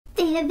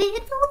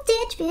Vivid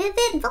voltage,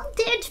 vivid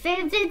voltage,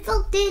 vivid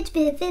voltage,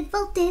 vivid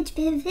voltage,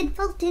 vivid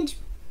voltage.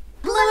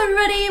 Hello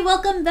everybody,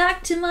 welcome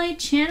back to my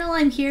channel.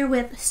 I'm here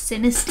with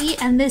Sinisty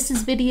and this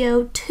is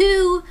video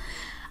 2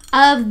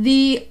 of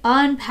the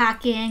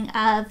unpacking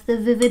of the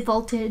Vivid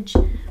Voltage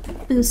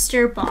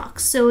booster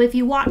box. So if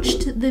you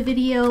watched the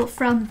video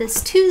from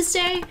this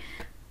Tuesday,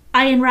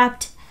 I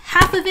unwrapped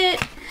half of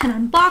it and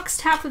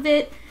unboxed half of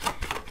it,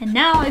 and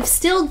now I've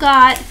still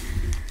got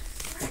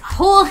a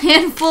whole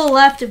handful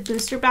left of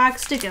booster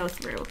packs to go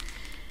through.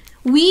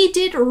 We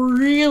did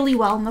really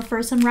well in the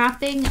first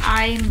unwrapping.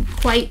 I'm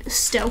quite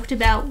stoked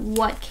about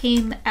what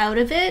came out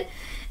of it,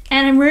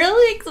 and I'm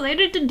really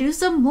excited to do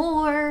some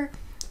more.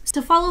 So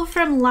to follow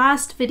from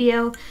last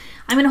video,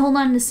 I'm going to hold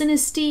on to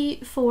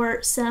Sinisty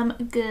for some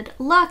good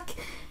luck,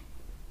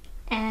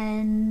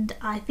 and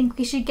I think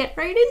we should get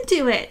right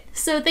into it.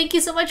 So thank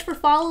you so much for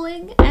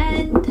following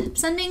and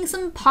sending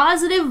some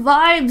positive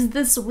vibes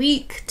this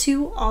week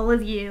to all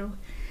of you.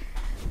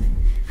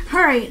 All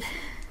right.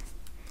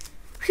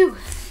 Whew.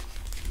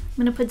 I'm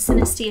gonna put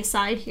Sinisty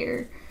aside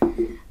here.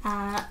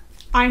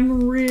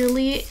 I'm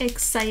really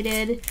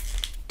excited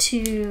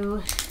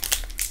to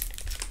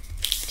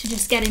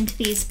just get into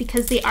these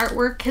because the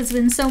artwork has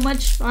been so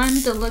much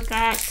fun to look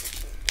at.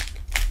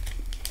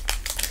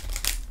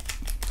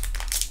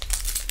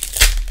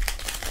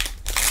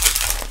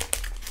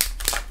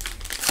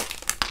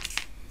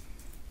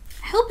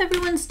 I hope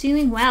everyone's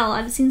doing well.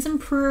 I've seen some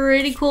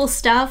pretty cool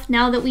stuff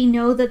now that we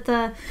know that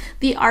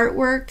the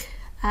artwork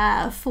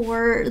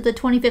for the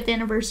 25th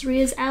anniversary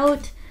is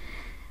out.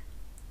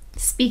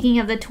 Speaking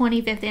of the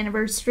 25th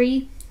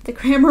anniversary, the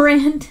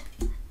Cramorant,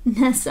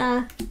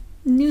 Nessa,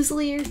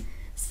 Newslear,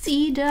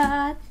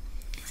 C-Dot,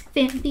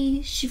 Vampy,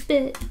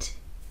 Shubit,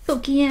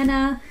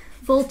 Pokiana,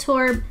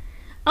 Voltorb.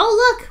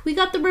 Oh look, we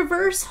got the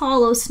reverse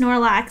holo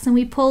Snorlax, and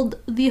we pulled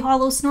the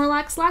holo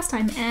Snorlax last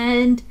time,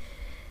 and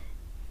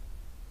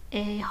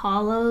a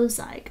holo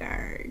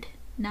Zygarde.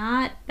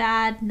 Not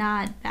bad,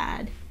 not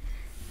bad.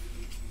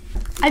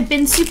 I've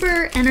been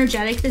super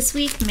energetic this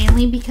week,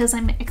 mainly because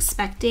I'm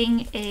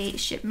expecting a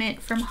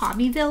shipment from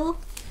Hobbiesville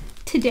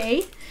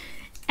today.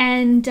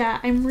 And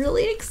I'm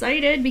really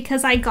excited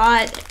because I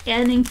got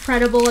an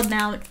incredible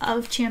amount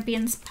of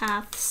Champions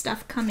Path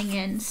stuff coming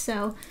in.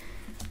 So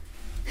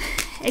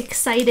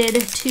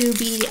excited to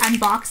be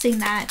unboxing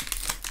that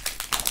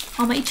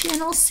on my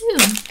channel soon.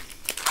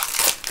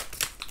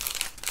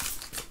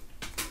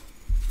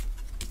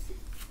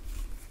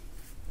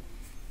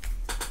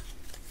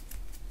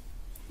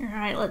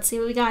 Alright, let's see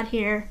what we got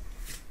here.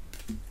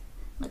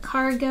 The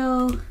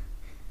cargo.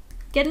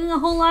 Getting a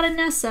whole lot of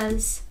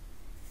Nessas.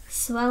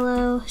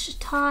 Swellow,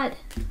 Shoutout,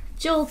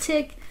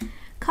 Joltik,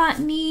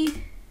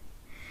 Cottony.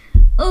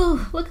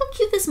 Oh, look how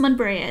cute this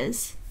Mudbray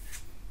is.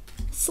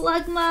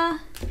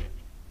 Slugma,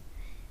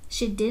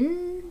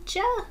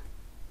 Shedinja,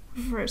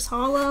 reverse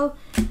holo.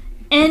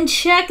 And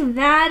check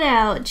that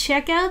out.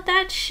 Check out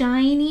that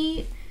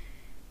shiny,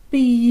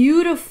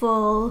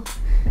 beautiful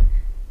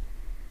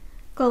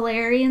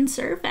Galarian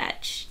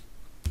Surfetch.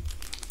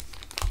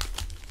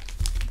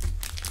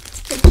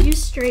 Let's put you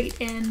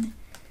straight in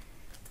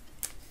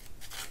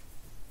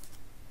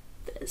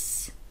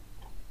this.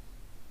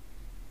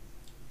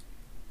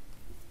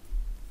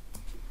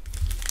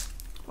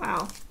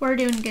 Wow, we're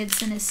doing good,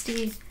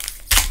 Sinisty.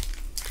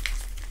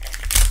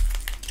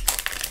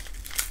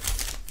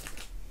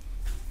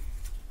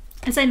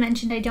 As I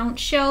mentioned, I don't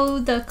show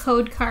the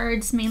code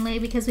cards mainly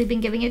because we've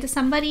been giving it to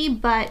somebody,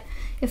 but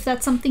if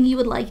that's something you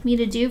would like me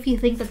to do, if you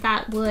think that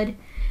that would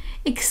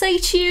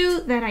excite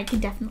you, then I can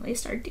definitely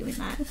start doing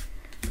that.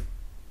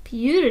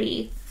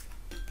 Beauty.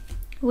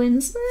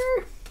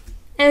 Winsmer,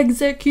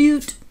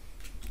 Execute,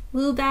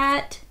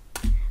 Woobat,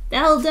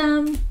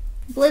 Beldum,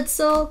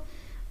 Blitzel.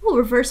 Ooh,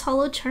 reverse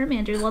holo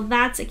Charmander. Well,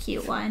 that's a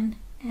cute one.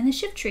 And a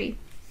Shiftry.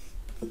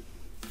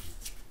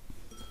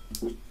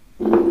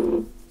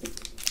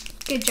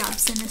 Good job,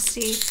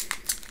 Sinisty.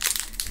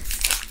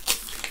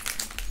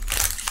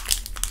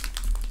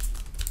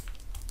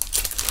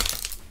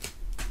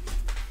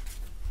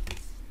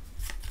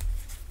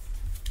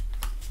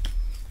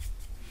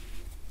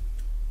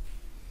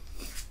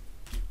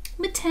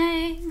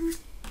 Matang,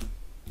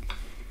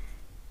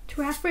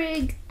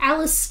 Terafrig,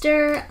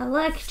 Alistair,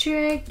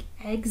 Electric,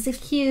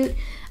 Execute.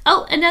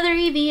 Oh, another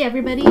EV,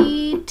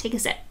 everybody take a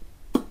sip.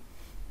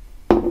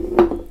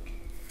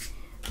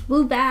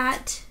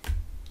 Woobat,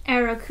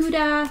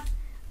 Aracuda.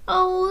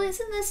 Oh,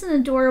 isn't this an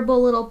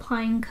adorable little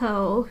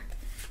Pineco?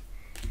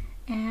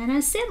 And a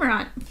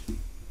Samurott.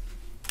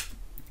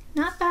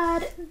 Not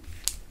bad.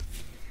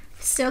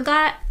 Still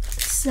got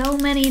so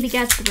many to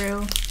get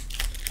through.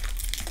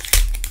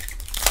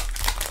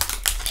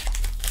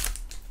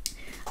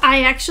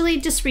 I actually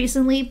just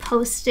recently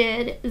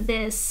posted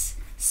this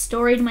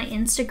story to my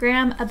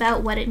Instagram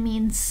about what it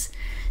means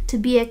to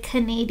be a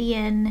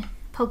Canadian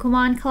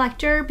Pokemon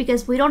collector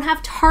because we don't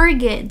have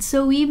Target,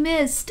 so we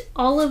missed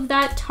all of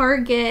that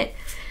Target,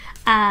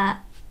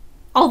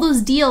 all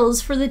those deals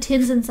for the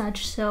tins and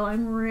such, so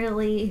I'm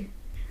really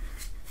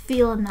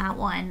feeling that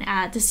one.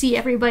 To see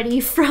everybody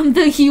from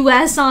the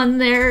US on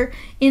their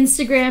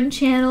Instagram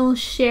channel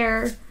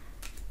share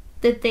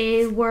that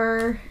they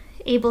were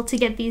able to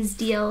get these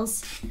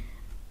deals.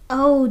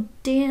 Oh,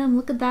 damn,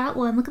 look at that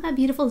one. Look at that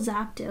beautiful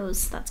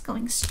Zapdos. That's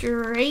going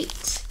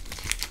straight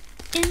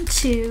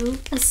into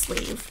a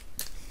sleeve.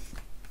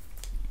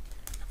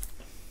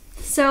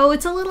 So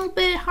it's a little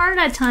bit hard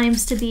at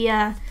times to be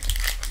a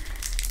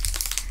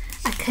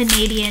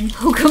Canadian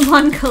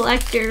Pokemon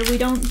collector. We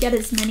don't get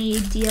as many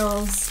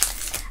deals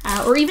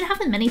or even have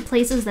many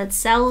places that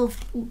sell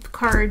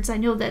cards. I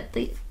know that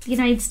the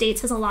United States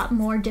has a lot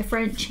more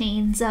different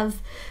chains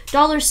of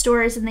dollar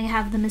stores, and they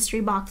have the mystery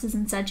boxes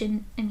and such,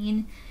 and I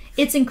mean,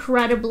 it's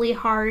incredibly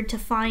hard to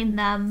find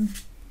them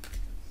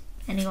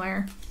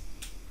anywhere.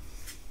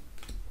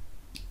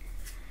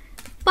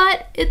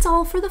 But it's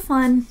all for the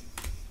fun.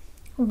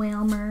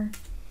 Whalmer,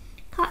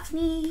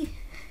 Cottony,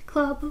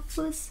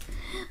 Clobbopus,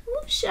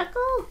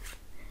 Mooshekle.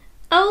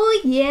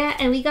 Oh yeah,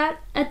 and we got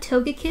a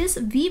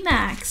Togekiss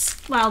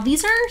VMAX. Wow,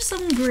 these are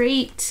some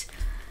great,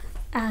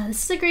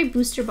 this is a great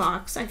booster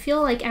box. I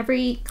feel like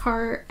every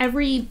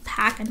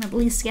pack I'm at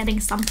least getting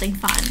something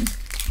fun.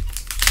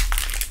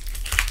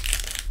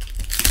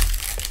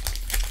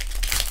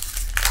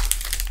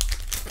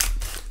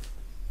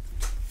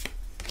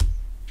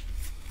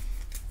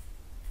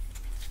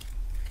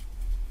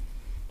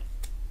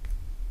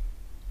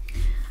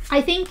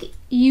 I think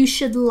you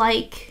should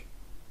like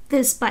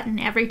this button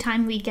every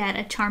time we get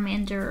a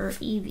Charmander or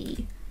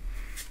Eevee.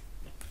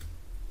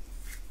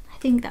 I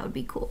think that would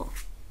be cool.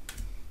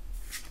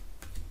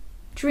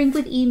 Drink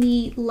with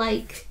Eevee,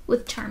 like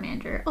with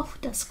Charmander. Oh,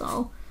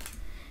 Duskull.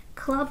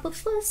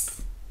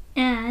 Clobbopus,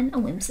 and a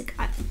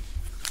Whimsicott.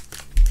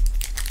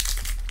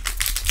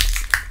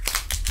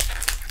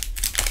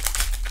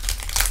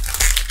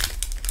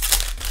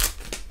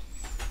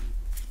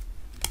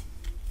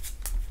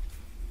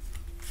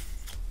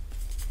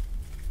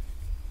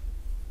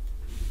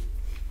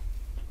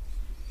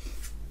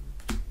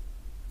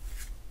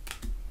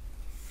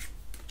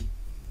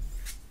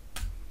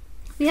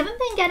 We haven't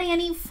been getting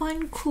any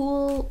fun,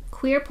 cool,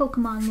 queer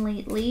Pokemon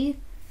lately.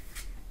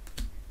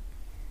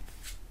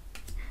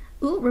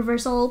 Ooh,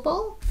 Reversal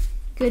Opal.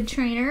 Good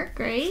trainer,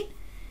 great.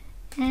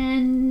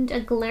 And a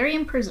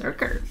Galarian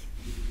Berserker.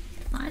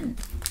 Fun.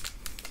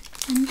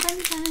 Fun, fun,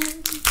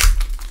 fun.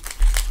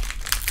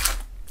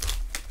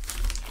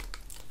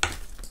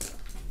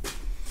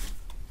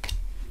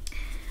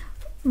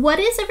 What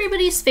is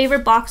everybody's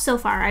favorite box so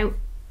far?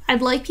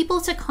 I'd like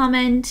people to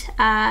comment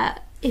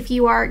if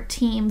you are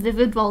Team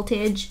Vivid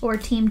Voltage or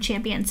Team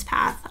Champions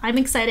Path. I'm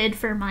excited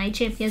for my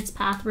Champions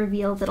Path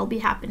reveal that'll be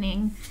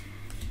happening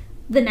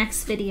the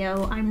next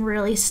video. I'm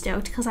really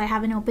stoked because I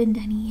haven't opened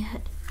any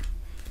yet.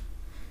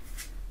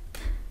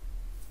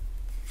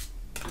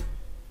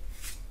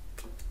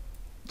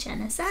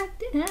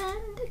 Genesect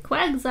and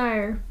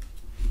Quagsire.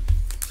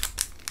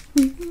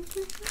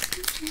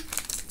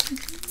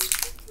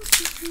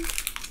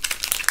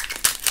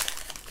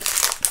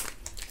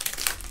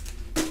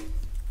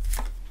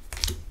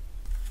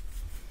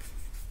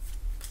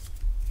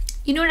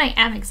 You know what I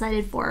am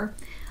excited for?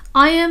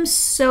 I am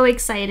so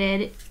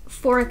excited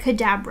for a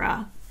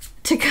Kadabra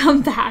to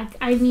come back.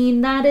 I mean,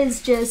 that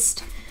is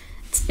just,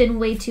 it's been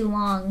way too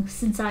long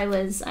since I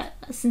was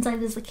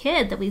a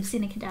kid that we've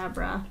seen a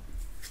Kadabra.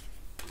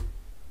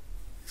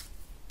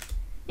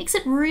 Makes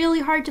it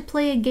really hard to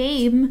play a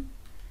game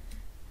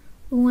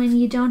when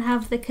you don't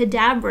have the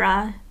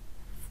Kadabra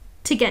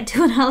to get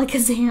to an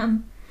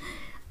Alakazam.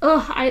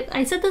 Oh,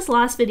 I said this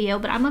last video,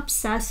 but I'm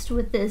obsessed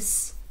with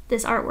this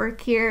artwork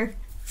here.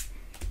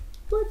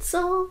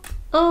 Blitzel.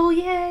 Oh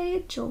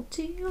yay,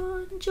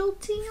 Jolteon,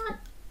 Jolteon.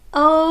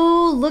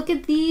 Oh, look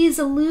at these,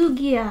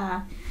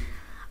 Lugia.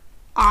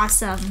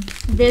 Awesome.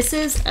 This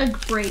is a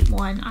great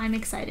one. I'm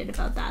excited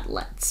about that.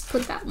 Let's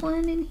put that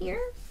one in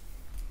here.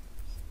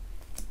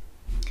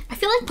 I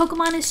feel like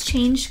Pokemon has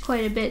changed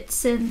quite a bit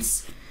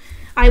since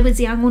I was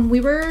young. When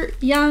we were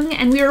young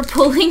and we were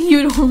pulling,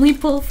 you'd only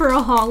pull for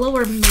a holo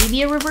or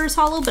maybe a reverse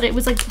holo, but it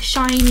was like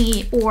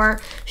shiny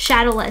or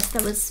shadowless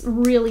that was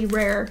really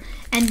rare.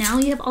 And now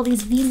you have all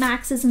these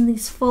VMAXs and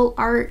these full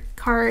art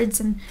cards,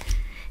 and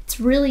it's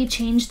really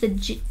changed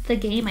the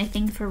game, I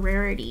think, for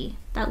rarity.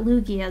 That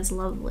Lugia is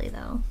lovely,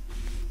 though.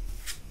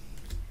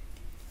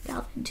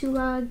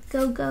 Galvantula,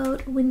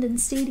 Go-Goat, Winden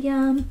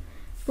Stadium,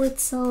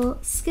 Blitzel,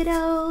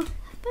 Skiddo,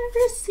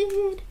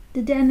 Paraseed,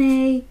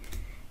 Dedenne,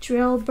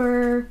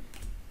 Drillbur,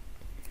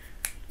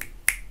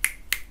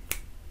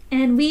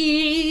 and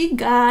we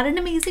got an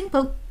amazing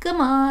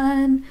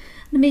Pokemon. An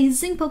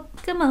amazing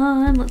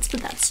Pokemon. Let's put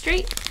that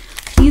straight.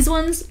 These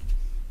ones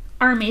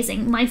are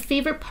amazing. My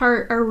favorite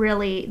part are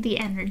really the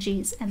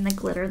energies and the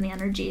glitter and the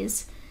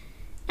energies.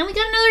 And we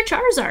got another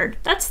Charizard.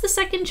 That's the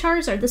second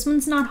Charizard. This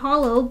one's not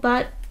holo,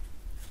 but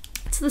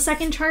it's the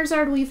second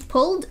Charizard we've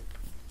pulled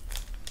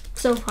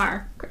so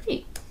far.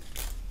 Great.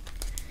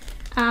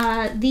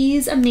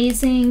 These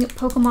amazing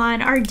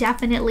Pokemon are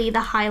definitely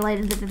the highlight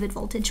of the Vivid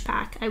Voltage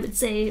pack. I would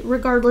say,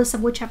 regardless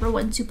of whichever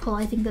ones you pull,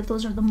 I think that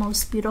those are the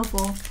most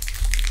beautiful.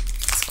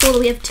 cool that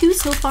we have 2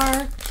 so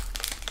far.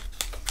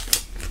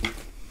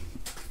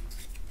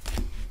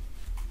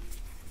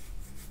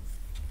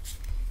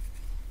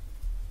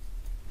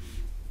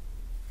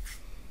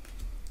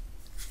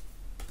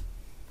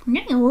 I'm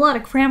getting a lot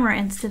of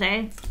Cramorants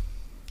today.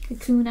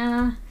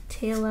 Kakuna,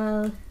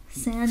 Tailo,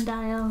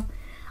 Sandile,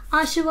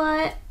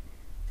 Oshawott,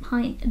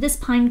 this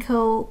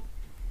Pinecoat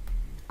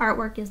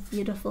artwork is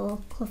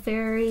beautiful.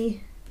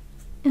 Clefairy.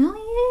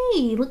 Oh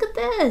yay, look at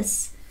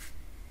this.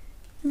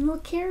 And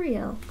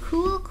Lucario.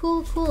 Cool,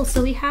 cool, cool.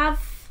 So we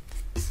have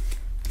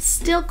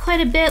still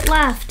quite a bit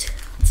left.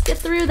 Let's get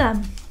through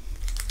them.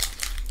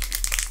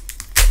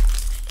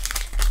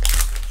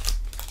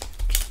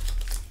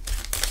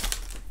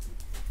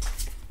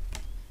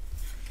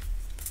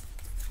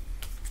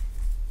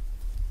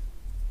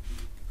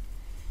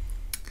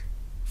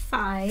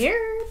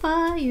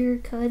 Fire,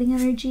 Cutting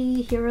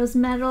Energy, Hero's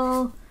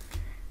Medal,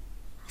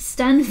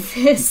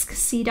 Stunfisk,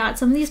 Seedot.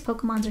 Some of these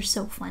Pokemons are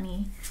so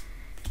funny.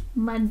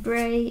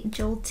 Mudbray,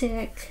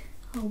 Joltik,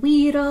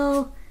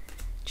 Weedle,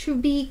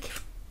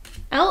 Truebeak.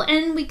 Oh,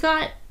 and we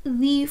got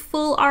the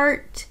full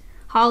art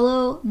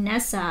Holo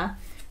Nessa. I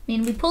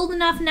mean, we pulled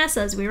enough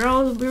Nessas. We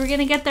were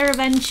gonna get there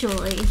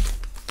eventually.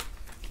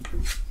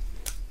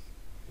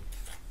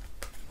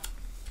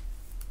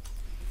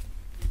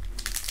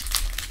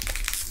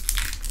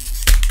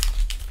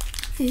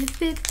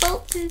 Vivid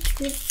voltage,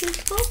 vivid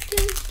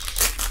voltage.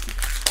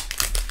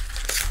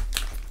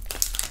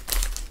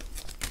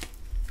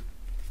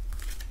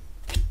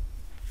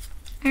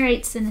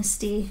 Alright,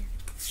 Sinistea.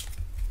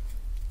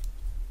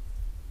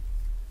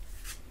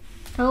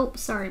 Oh,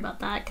 sorry about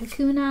that.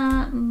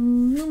 Kakuna,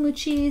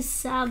 Mumuchi,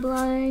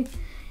 Sableye,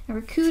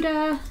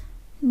 Arcuda,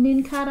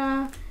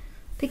 Ninkata,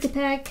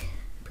 Pikapek,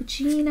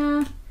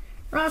 Puccina,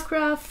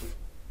 Rockruff,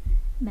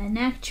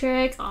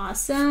 Manectric,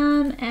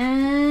 awesome,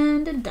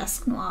 and a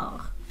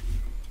Dusknoir.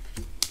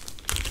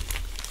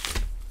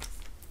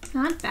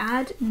 Not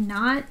bad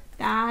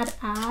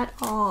at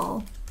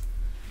all.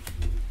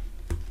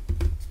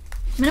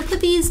 I'm gonna put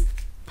these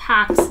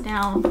packs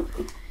now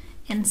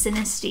in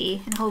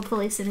Sinistea, and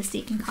hopefully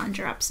Sinistea can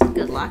conjure up some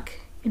good luck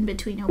in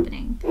between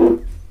opening.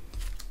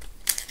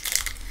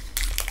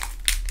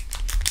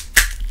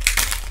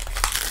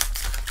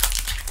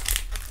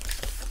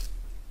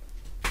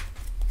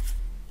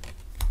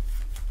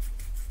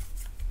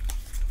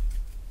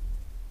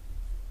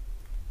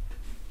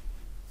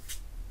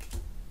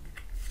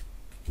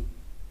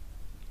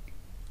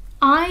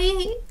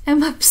 I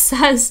am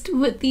obsessed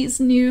with these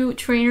new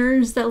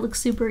trainers that look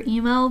super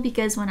emo,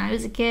 because when I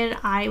was a kid,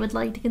 I would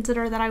like to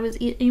consider that I was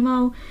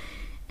emo,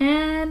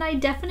 and I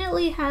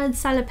definitely had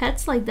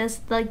salopettes like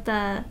this, like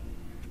the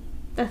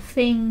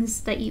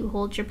things that you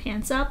hold your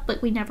pants up,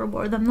 but we never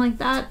wore them like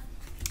that.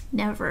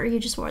 Never. You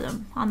just wore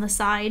them on the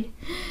side.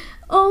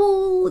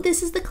 Oh,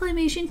 this is the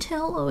Climation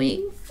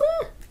Tailloing.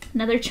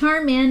 Another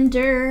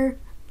Charmander,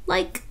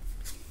 like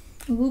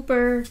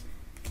Wooper,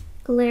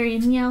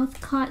 Galarian Meowth,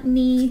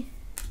 Cottony,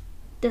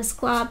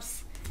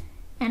 Dusclops,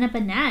 and a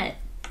Banette.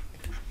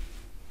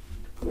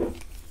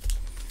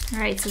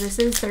 Alright, so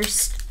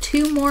there's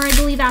 2 more, I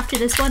believe, after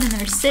this one, and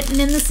they're sitting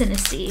in the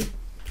Sinistea.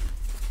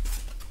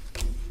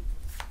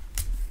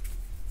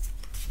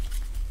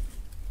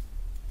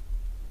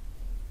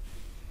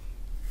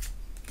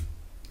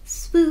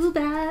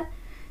 Swoobat.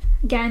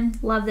 Again,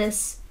 love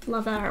this.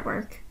 Love that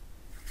artwork.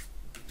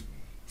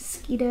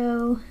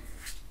 Skeeto.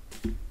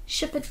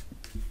 Shuppet.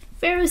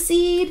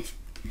 Ferroseed,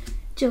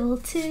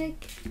 Joltik,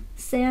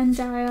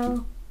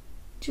 Sandile,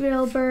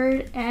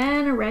 Drillbird,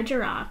 and a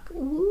Regirock.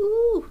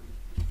 Ooh!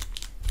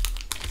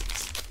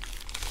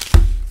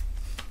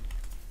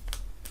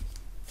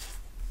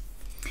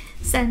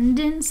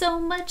 Sending so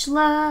much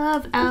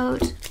love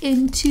out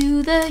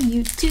into the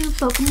YouTube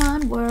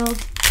Pokemon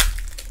world.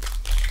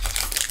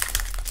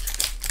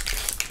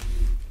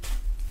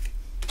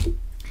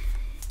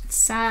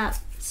 It's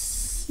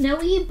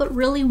snowy but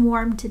really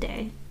warm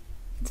today.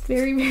 It's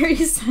very, very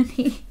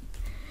sunny.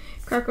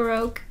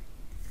 Krokorok,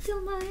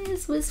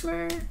 Dilmize,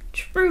 Whismur,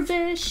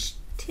 Trubbish,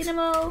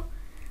 Tinamo,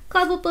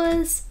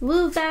 Clobbopus,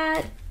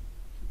 Woobat,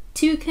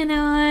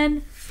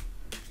 Toucanon,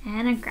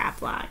 and a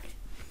Graplock.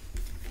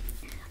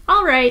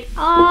 Alright,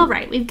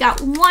 we've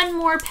got 1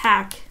 more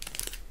pack.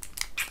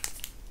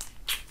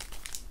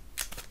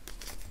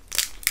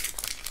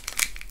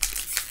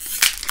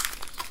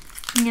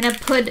 I'm gonna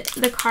put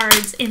the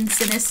cards in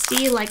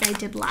Sinistea like I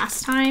did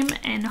last time,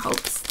 in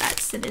hopes that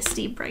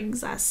Sinistea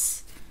brings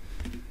us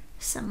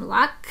some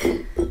luck.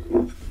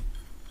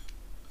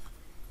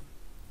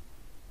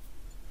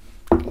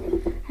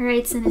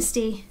 Alright,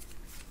 Sinistea.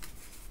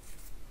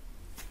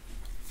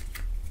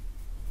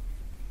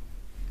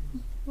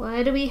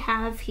 What do we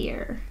have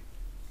here?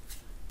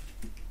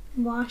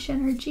 Wash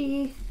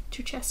Energy,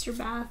 Chichester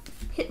Bath,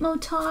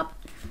 Hitmotop,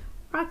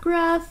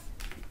 Rockruff,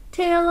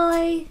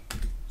 Tailloy,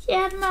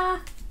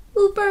 Yanma,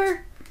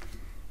 Wooper,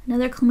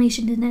 another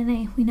Climation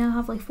Dene. We now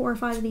have like 4 or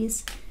 5 of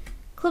these.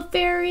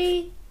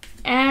 Clefairy,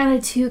 and a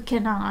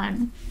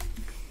Toucanon.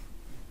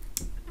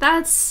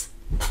 That's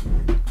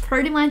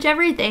pretty much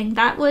everything.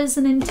 That was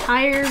an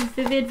entire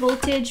Vivid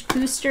Voltage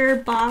booster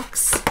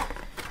box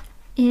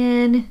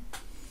in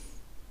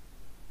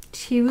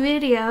 2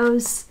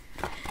 videos.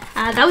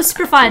 That was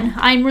super fun.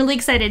 I'm really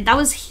excited. That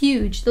was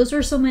huge. Those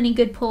were so many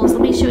good pulls. Let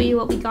me show you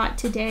what we got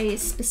today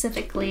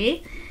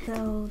specifically.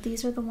 So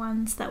these are the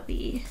ones that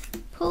we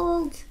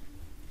pulled.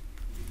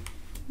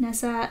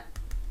 Nessa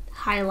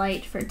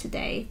highlight for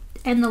today.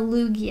 And the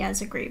Lugia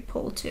is a great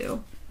pull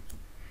too.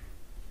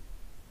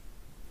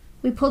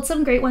 We pulled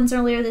some great ones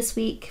earlier this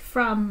week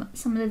from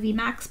some of the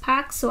VMAX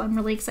packs, so I'm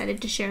really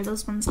excited to share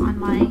those ones on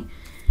my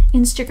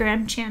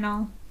Instagram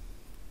channel.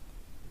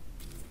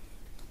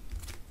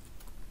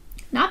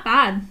 Not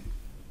bad.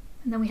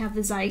 And then we have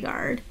the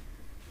Zygarde.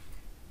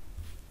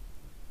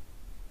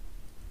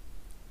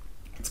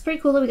 It's pretty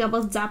cool that we got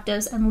both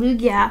Zapdos and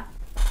Lugia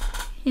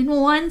in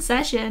one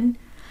session.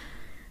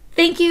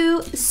 Thank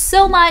you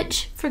so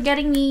much for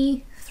getting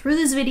me through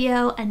this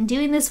video and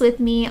doing this with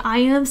me. I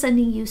am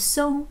sending you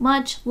so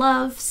much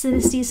love.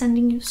 Synesty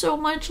sending you so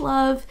much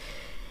love.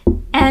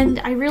 And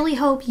I really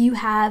hope you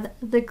have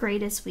the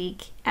greatest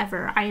week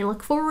ever. I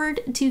look forward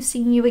to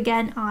seeing you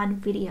again on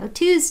Video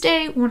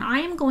Tuesday when I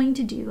am going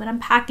to do an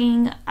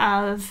unpacking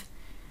of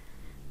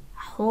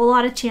a whole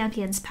lot of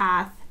Champions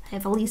Path. I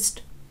have at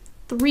least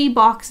 3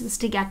 boxes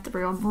to get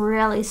through. I'm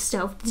really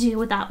stoked to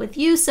do that with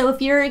you. So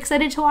if you're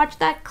excited to watch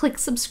that, click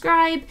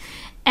subscribe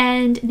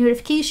and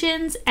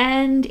notifications.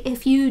 And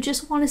if you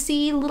just want to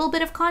see a little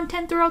bit of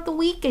content throughout the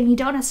week and you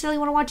don't necessarily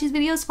want to watch these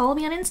videos, follow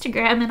me on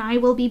Instagram and I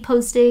will be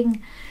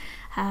posting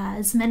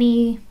as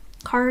many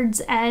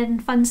cards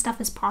and fun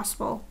stuff as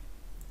possible.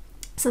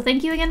 So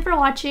thank you again for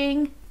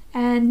watching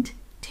and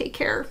take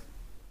care.